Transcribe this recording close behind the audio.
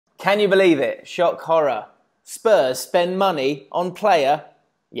Can you believe it? Shock horror. Spurs spend money on player.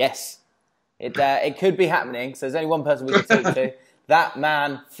 Yes. It could be happening. So there's only one person we can talk to. That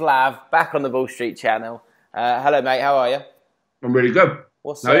man, Flav, back on the Ball Street channel. Hello, mate. How are you? I'm really good.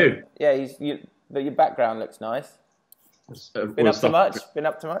 How are you? Yeah, but your background looks nice. Been up to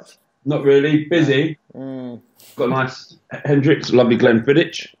much? Not really. Busy. Got a nice Hendrix, lovely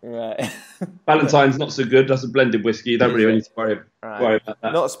Glenfiddich. Right. Valentine's not so good. That's a blended whiskey. You don't really need to worry about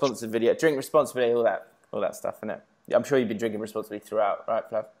that. Not a sponsored video. Drink responsibly, all that stuff, isn't it? I'm sure you've been drinking responsibly throughout, right,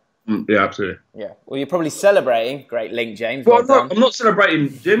 Flav? Yeah, absolutely. Yeah. Well, you're probably celebrating. Great link, James. Well, I'm not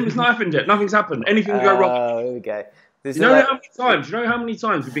celebrating, Jim. It's not happened yet. Nothing's happened. Anything can go wrong. Oh, here we go. You know how many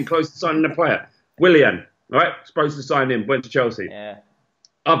times we've been close to signing a player? Willian, right? Supposed to sign him, went to Chelsea. Yeah.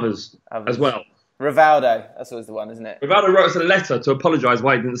 Others as well. Rivaldo, that's always the one, isn't it? Rivaldo wrote us a letter to apologise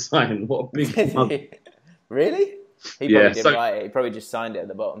why he didn't sign. What a big mug. Really? He probably didn't write it. He probably just signed it at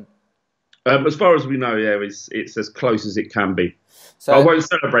the bottom. As far as we know, yeah, it's as close as it can be. So, I won't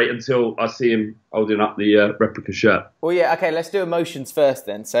celebrate until I see him holding up the replica shirt. Well, yeah, okay, let's do emotions first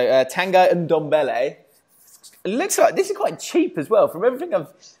then. So, Tanguy Ndombele, it looks like this is quite cheap as well. From everything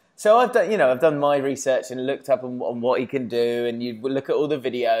I've done my research and looked up on what he can do, and you look at all the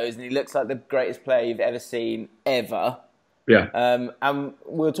videos, and he looks like the greatest player you've ever seen, ever. Yeah. And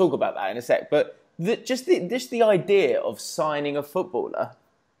we'll talk about that in a sec. But just the idea of signing a footballer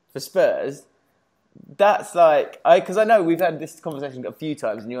for Spurs, that's like, because I know we've had this conversation a few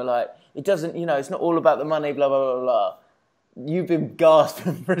times, and you're like, it doesn't, it's not all about the money, blah, blah, blah, blah. You've been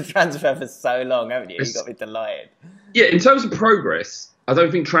gasping for a transfer for so long, haven't you? You got me delighted. Yeah, in terms of progress, I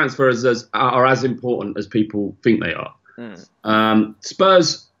don't think transfers are as important as people think they are.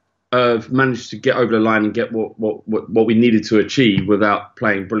 Spurs have managed to get over the line and get what we needed to achieve without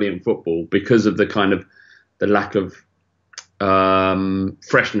playing brilliant football because of the lack of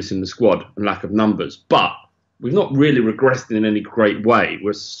freshness in the squad and lack of numbers. But we've not really regressed in any great way.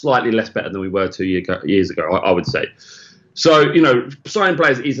 We're slightly less better than we were 2 years ago, I would say. So, signing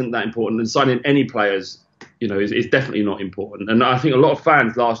players isn't that important, and signing any players, is definitely not important. And I think a lot of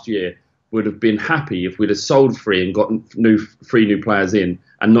fans last year would have been happy if we'd have sold three and got three new players in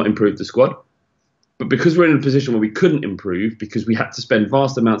and not improved the squad. But because we're in a position where we couldn't improve because we had to spend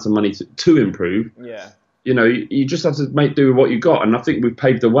vast amounts of money to improve, you just have to make do with what you got. And I think we've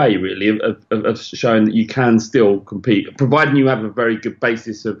paved the way, really, of showing that you can still compete, providing you have a very good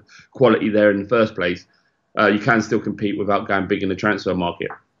basis of quality there in the first place. You can still compete without going big in the transfer market.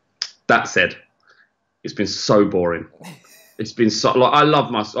 That said, it's been so boring. It's been so I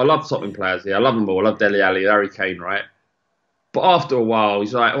love Tottenham players here. I love them all. I love Dele Alli, Harry Kane, right? But after a while,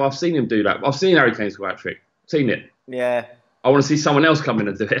 he's like, "Well, I've seen him do that. I've seen Harry Kane score a hat-trick. Seen it. Yeah. I want to see someone else come in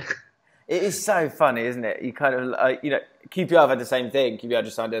and do it." It is so funny, isn't it? You kind of, QPR have had the same thing. QPR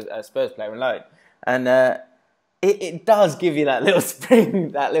just signed a Spurs player on loan, and it does give you that little spring,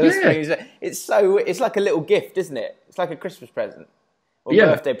 spring. It's like a little gift, isn't it? It's like a Christmas present or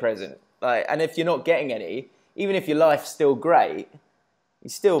birthday present. And if you're not getting any, even if your life's still great, you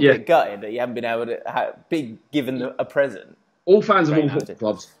still get gutted that you haven't been able to be given a present. All fans of all football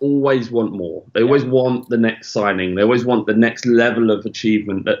clubs always want more. They always want the next signing. They always want the next level of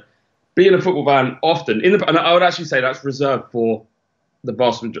achievement. That being a football fan often, and I would actually say that's reserved for the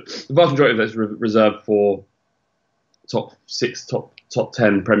vast majority of that's reserved for top 6, top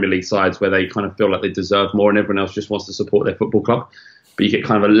 10 Premier League sides where they kind of feel like they deserve more and everyone else just wants to support their football club. But you get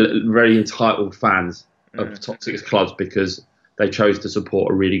kind of very entitled fans of top 6 clubs because they chose to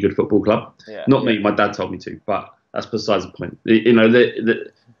support a really good football club. Yeah, Not me, my dad told me to, but that's besides the point.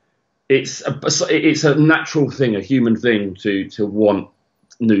 It's a natural thing, a human thing to want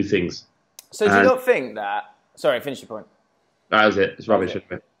new things. So do you not think that... Sorry, finish your point. That was it. It's rubbish,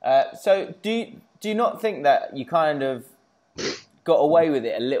 isn't it? So do you not think that you kind of got away with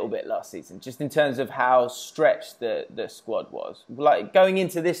it a little bit last season, just in terms of how stretched the squad was? Like, going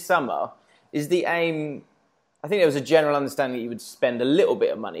into this summer, is the aim... I think there was a general understanding that you would spend a little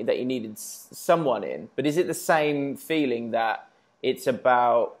bit of money, that you needed someone in. But is it the same feeling that it's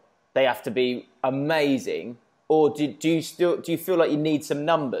about they have to be amazing, or do you feel like you need some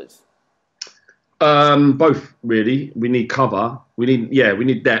numbers? Both, really. We need cover. We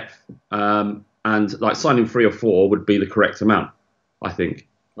need depth. And like signing 3 or 4 would be the correct amount, I think.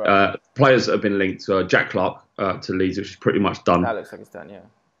 Right. Players that have been linked to Jack Clark to Leeds, which is pretty much done. That looks like it's done, yeah.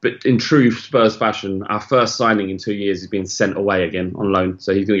 But in true Spurs fashion, our first signing in 2 years is being sent away again on loan.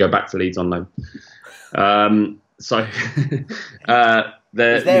 So he's going to go back to Leeds on loan. He's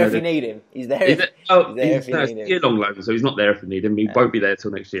there if you need him. He's there if you need him. It's a year-long loan, so he's not there if we need him. He won't be there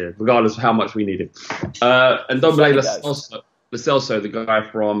till next year, regardless of how much we need him. And Ndombele, Lo Celso, the guy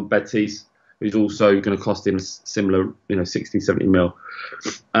from Betis, who's also going to cost him similar, 60, 70 mil,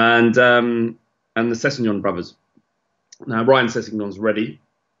 and the Sessegnon brothers. Now Ryan Sessegnon's ready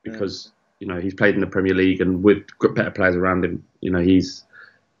because he's played in the Premier League, and with better players around him, I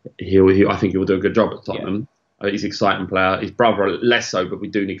think he will do a good job at Tottenham. He's an exciting player. His brother less so, but we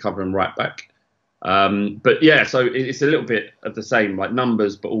do need covering right back. But yeah, so it's a little bit of the same, like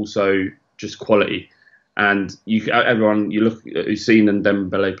numbers, but also just quality. And everyone you look who's seen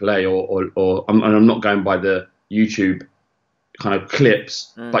Ndombele play, or I'm not going by the YouTube kind of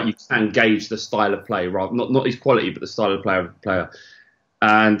clips, but you can gauge the style of play, rather not his quality, but the style of player.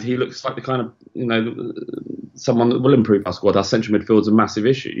 And he looks like the kind of someone that will improve our squad. Our central midfield's a massive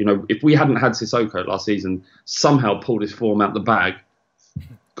issue. If we hadn't had Sissoko last season, somehow pulled his form out the bag,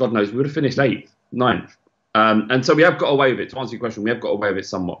 God knows we would have finished 8th, 9th. And so we have got away with it. To answer your question, we have got away with it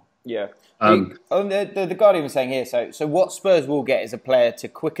somewhat. Yeah. The Guardian was saying here, so what Spurs will get is a player to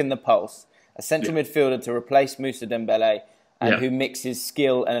quicken the pulse, a central midfielder to replace Moussa Dembele, and who mixes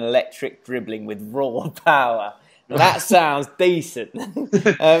skill and electric dribbling with raw power. Now, that sounds decent.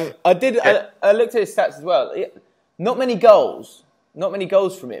 I looked at his stats as well. Not many goals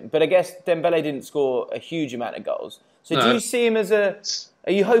from him, but I guess Dembele didn't score a huge amount of goals. So do you see him as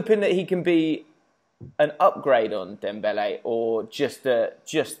are you hoping that he can be an upgrade on Dembele, or just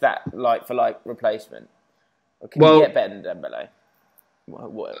that like-for-like replacement? Or can he get better than Dembele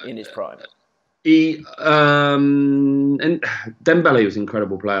in his prime? And Dembele was an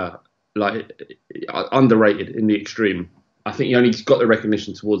incredible player, underrated in the extreme. I think he only got the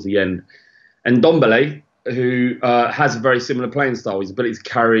recognition towards the end. And Ndombele, who has a very similar playing style, his ability to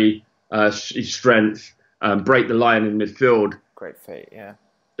carry, his strength, break the line in midfield. Great feet, yeah.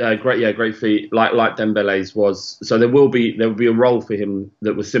 Great feet, like Dembele's was. So there will be a role for him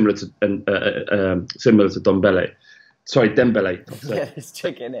that was similar to Ndombele. Sorry, Dembele. Yeah, it's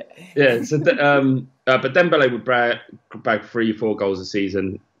checking it. Yeah, so but Dembele would brag 3-4 goals a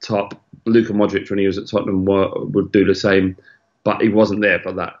season. Top. Luka Modric, when he was at Tottenham, would do the same, but he wasn't there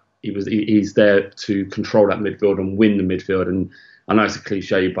for that. He's there to control that midfield and win the midfield. And I know it's a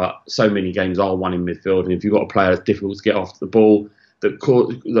cliche, but so many games are won in midfield. And if you've got a player that's difficult to get off the ball, that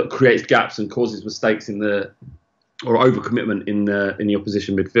creates gaps and causes mistakes or overcommitment in the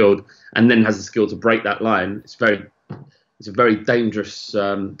opposition midfield, and then has the skill to break that line, it's a very dangerous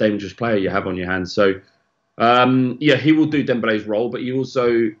player you have on your hands. So he will do Dembele's role, but he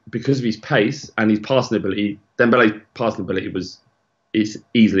also, because of his pace and his passing ability, Dembele's passing ability is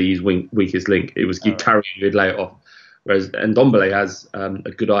easily his weakest link. It was he'd carry you, he'd lay it off, whereas Ndombele has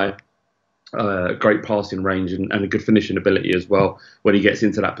a good eye, great passing range, and a good finishing ability as well when he gets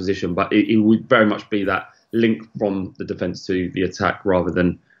into that position. But it would very much be that link from the defence to the attack rather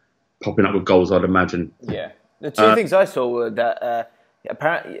than popping up with goals, I'd imagine. Yeah. The two things I saw were that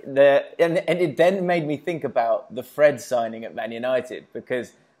apparently, and it then made me think about the Fred signing at Man United,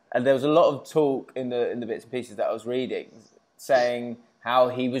 because there was a lot of talk in the bits and pieces that I was reading saying how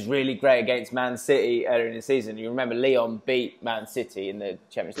he was really great against Man City earlier in the season. You remember Lyon beat Man City in the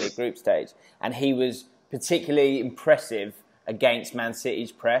Champions League group stage, and he was particularly impressive against Man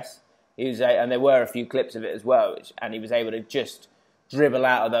City's press. And there were a few clips of it as well, and he was able to just dribble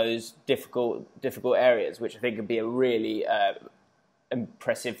out of those difficult areas, which I think could be a really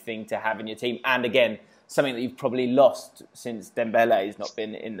impressive thing to have in your team. And again, something that you've probably lost since Dembele's not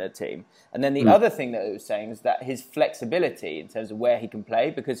been in the team. And then the other thing that I was saying is that his flexibility in terms of where he can play,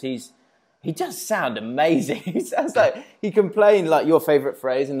 because he does sound amazing. He sounds like he can play in, like your favourite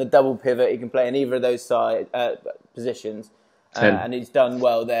phrase, in the double pivot. He can play in either of those positions. And he's done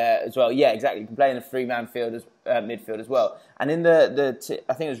well there as well. Yeah, exactly. He can play in a three-man midfield as well. And in I think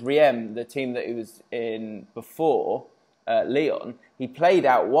it was Riem, the team that he was in before, Lyon, he played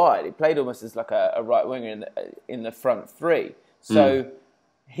out wide. He played almost as like a right winger in the front three. So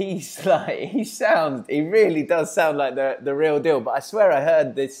he really does sound like the real deal. But I swear I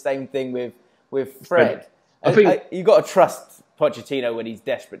heard this same thing with Fred. I think you got to trust Pochettino when he's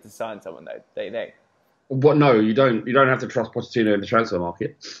desperate to sign someone, though, don't you think? What? No, you don't. You don't have to trust Pochettino in the transfer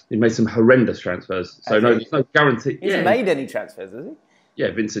market. He made some horrendous transfers, so there's no guarantee. He's made any transfers, has he?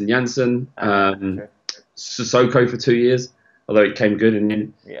 Yeah, Vincent Janssen, Sissoko for 2 years, although it came good in the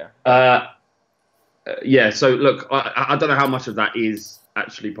end. Yeah. So look, I don't know how much of that is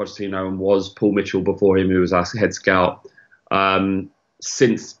actually Pochettino and was Paul Mitchell before him, who was our head scout.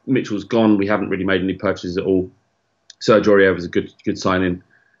 Since Mitchell's gone, we haven't really made any purchases at all. Sergio Aurier was a good signing.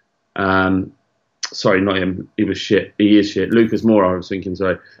 Sorry, not him. He was shit. He is shit. Lucas Moura, I was thinking,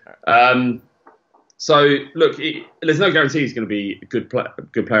 sorry. So, look, there's no guarantee he's going to be a good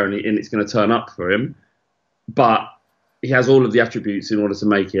player and it's going to turn up for him. But he has all of the attributes in order to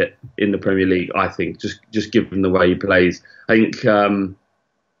make it in the Premier League. I think just given the way he plays, I think.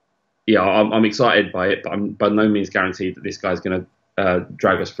 I'm excited by it, but I'm by no means guaranteed that this guy's going to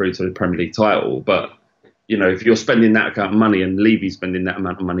drag us through to the Premier League title. But if you're spending that amount of money and Levy's spending that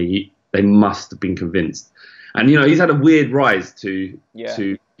amount of money, they must have been convinced. And he's had a weird rise to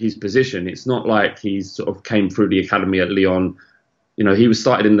his position. It's not like he's sort of came through the academy at Lyon. He was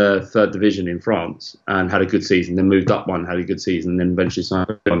started in the 3rd division in France and had a good season, then moved up one, had a good season, then eventually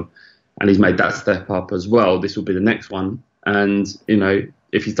signed on. And he's made that step up as well. This will be the next one. And,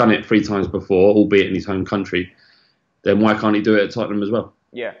 if he's done it 3 times before, albeit in his home country, then why can't he do it at Tottenham as well?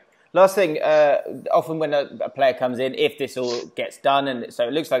 Yeah. Last thing, often when a player comes in, if this all gets done, and so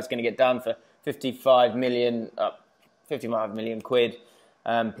it looks like it's going to get done for 55 million quid,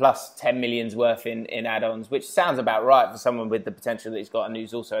 plus 10 million's worth in add-ons, which sounds about right for someone with the potential that he's got, and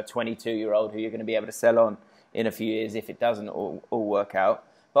who's also a 22-year-old who you're going to be able to sell on in a few years if it doesn't all work out.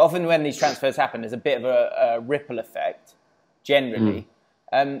 But often when these transfers happen, there's a bit of a ripple effect, generally.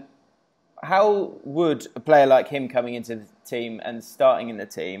 How would a player like him coming into the team and starting in the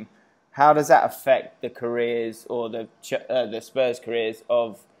team, how does that affect the careers or the Spurs careers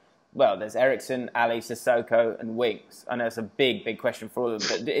of, well, there's Eriksen, Ali, Sissoko and Winks. I know it's a big question for all of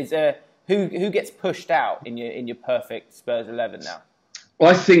them, but is there, who gets pushed out in your perfect Spurs 11 now? Well,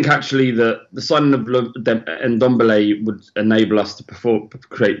 I think actually that the signing of Ndombele would enable us to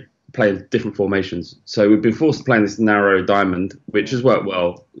play in different formations. So we've been forced to play in this narrow diamond, which has worked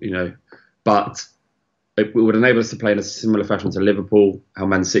well, but it would enable us to play in a similar fashion to Liverpool, how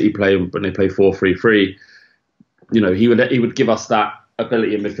Man City play when they play 4-3-3. He would give us that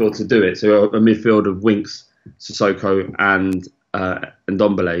ability in midfield to do it. So a midfield of Winks, Sissoko and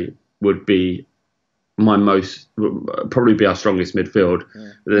Ndombele would be probably be our strongest midfield.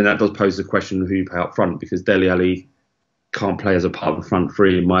 But then that does pose the question of who you play up front, because Dele Alli can't play as a part of the front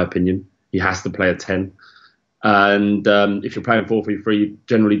three, in my opinion. He has to play a 10. And if you're playing 4-3-3, you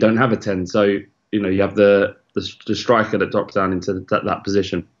generally don't have a 10. So, you have the striker that drops down into that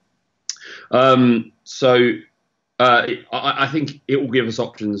position. I think it will give us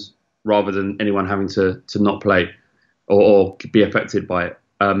options rather than anyone having to not play or be affected by it.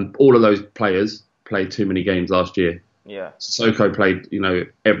 All of those players played too many games last year. Yeah. Sissoko played,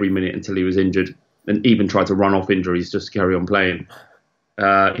 every minute until he was injured, and even tried to run off injuries just to carry on playing.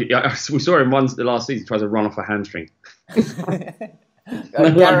 We saw him once the last season try to run off a hamstring.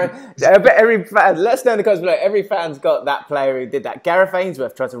 Every fan, let us know in the comments below. Every fan's got that player who did that. Gareth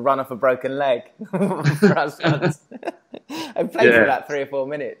Ainsworth tried to run off a broken leg for us fans. And played for about 3 or 4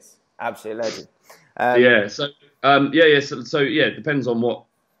 minutes. Absolute legend. It depends on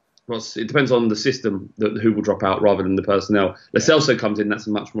it depends on the system who will drop out rather than the personnel. Lo Celso comes in. That's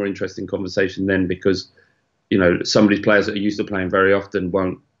a much more interesting conversation then, because some of these players that are used to playing very often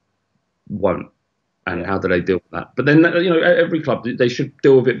won't. And how do they deal with that? But then, every club, they should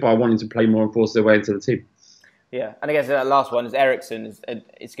deal with it by wanting to play more and force their way into the team. Yeah, and I guess that last one is Eriksen. It's going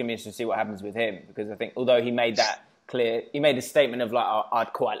to be interesting to see what happens with him, because I think although he made that clear, he made a statement of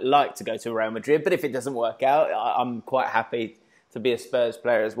I'd quite like to go to Real Madrid, but if it doesn't work out, I'm quite happy to be a Spurs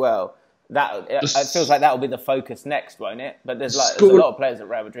player as well. It feels like that will be the focus next, won't it? But there's a lot of players that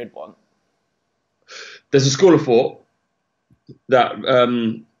Real Madrid want. There's a school of thought that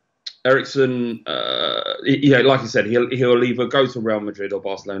Eriksen, like you said, he'll either go to Real Madrid or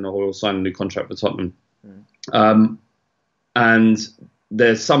Barcelona, or he'll sign a new contract for Tottenham. And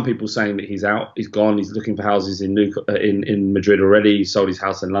there's some people saying that he's out, he's gone, he's looking for houses in Madrid already. He sold his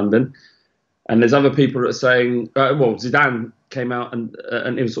house in London. And there's other people that are saying, Zidane came out and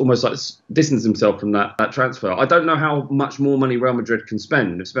it was almost like distanced himself from that transfer. I don't know how much more money Real Madrid can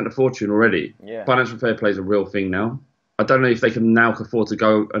spend. They've spent a fortune already. Yeah. Financial fair play is a real thing now. I don't know if they can now afford to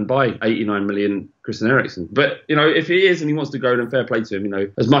go and buy 89 million Christian Eriksen. But, if he is and he wants to go, then fair play to him,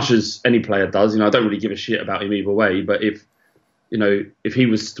 as much as any player does. I don't really give a shit about him either way. But if he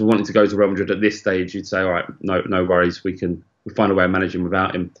was wanting to go to Real Madrid at this stage, you'd say, all right, no worries, we'll find a way of managing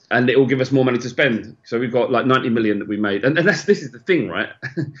without him. And it will give us more money to spend. So we've got 90 million that we made. And this is the thing, right?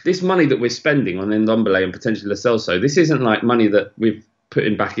 This money that we're spending on Ndombele and potentially Lo Celso, this isn't like money that we've put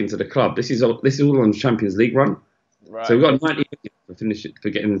in back into the club. This is all on the Champions League run. Right. So we've got 90 million for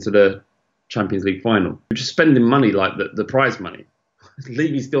getting into the Champions League final. We're just spending money like the prize money.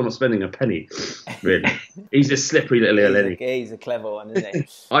 Levy's still not spending a penny, really. He's a slippery little Lenny. He's a clever one, isn't he?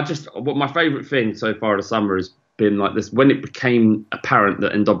 My favourite thing so far of the summer has been like this, when it became apparent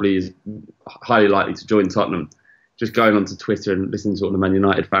that Ndombele is highly likely to join Tottenham, just going onto Twitter and listening to all the Man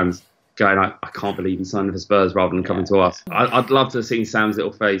United fans going, I can't believe he's signing for Spurs rather than coming to us. I'd love to have seen Sam's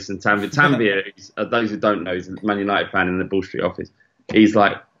little face. And Tanguy, those who don't know, he's a Man United fan in the Bull Street office. He's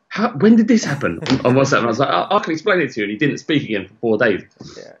like, when did this happen on WhatsApp? And I was like, I can explain it to you. And he didn't speak again for 4 days.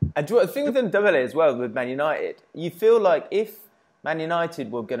 Yeah. And the thing with Ndombele as well, with Man United, you feel like if Man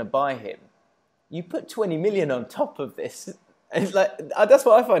United were going to buy him, you put 20 million on top of this. It's like, that's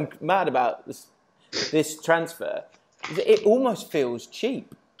what I find mad about this transfer. It almost feels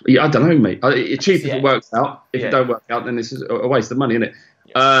cheap. Yeah, I don't know, mate. It's cheap if it works out. If it don't work out, then it's a waste of money, isn't it?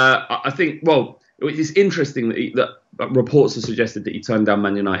 Yeah. I think, well, it's interesting that reports have suggested that he turned down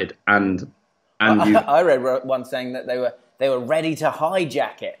Man United and I read one saying that they were ready to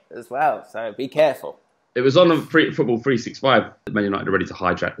hijack it as well. So be careful. It was on Football 365 that Man United are ready to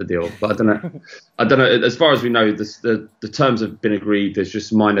hijack the deal, but I don't know. As far as we know, the terms have been agreed. There's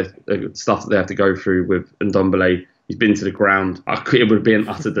just minor stuff that they have to go through with Ndombele. He's been to the ground. It would be an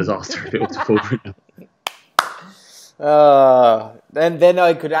utter disaster if it was to fall through now. Then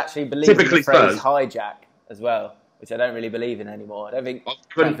I could actually believe in the phrase Spurs. hijack as well, which I don't really believe in anymore. I don't think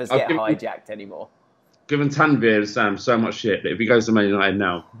transfers get hijacked anymore. Given Tanguy and Sam so much shit that if he goes to Man United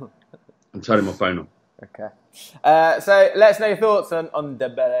now, I'm turning my phone off. Okay. So let us know your thoughts on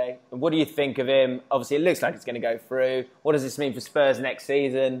Ndombele. What do you think of him? Obviously, it looks like it's going to go through. What does this mean for Spurs next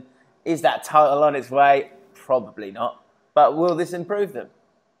season? Is that title on its way? Probably not. But will this improve them?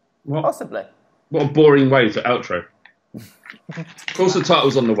 Possibly. What a boring way to outro. Of course, the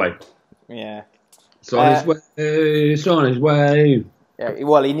title's on the way. Yeah. It's on his way. It's on his way. Yeah.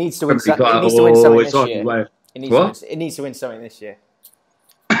 Well, he needs to win something this year. It needs to win something this year.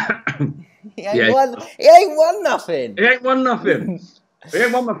 He ain't won nothing. He ain't won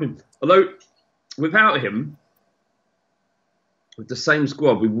nothing. Although, without him, with the same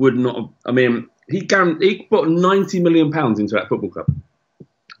squad, we would not have... I mean, he put £90 million into that football club.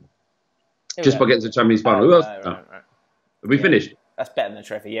 Just by getting to the Champions Final. Who else? Right. Have we finished? That's better than a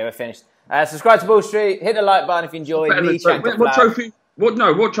trophy. Yeah, we're finished. Subscribe to Bull Street. Hit the like button if you enjoyed. What trophy?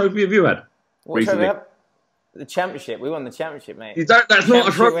 What trophy have you had? What trophy have? The championship. We won the championship, mate. That's not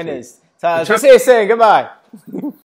a trophy. Winners. So see you soon. Goodbye.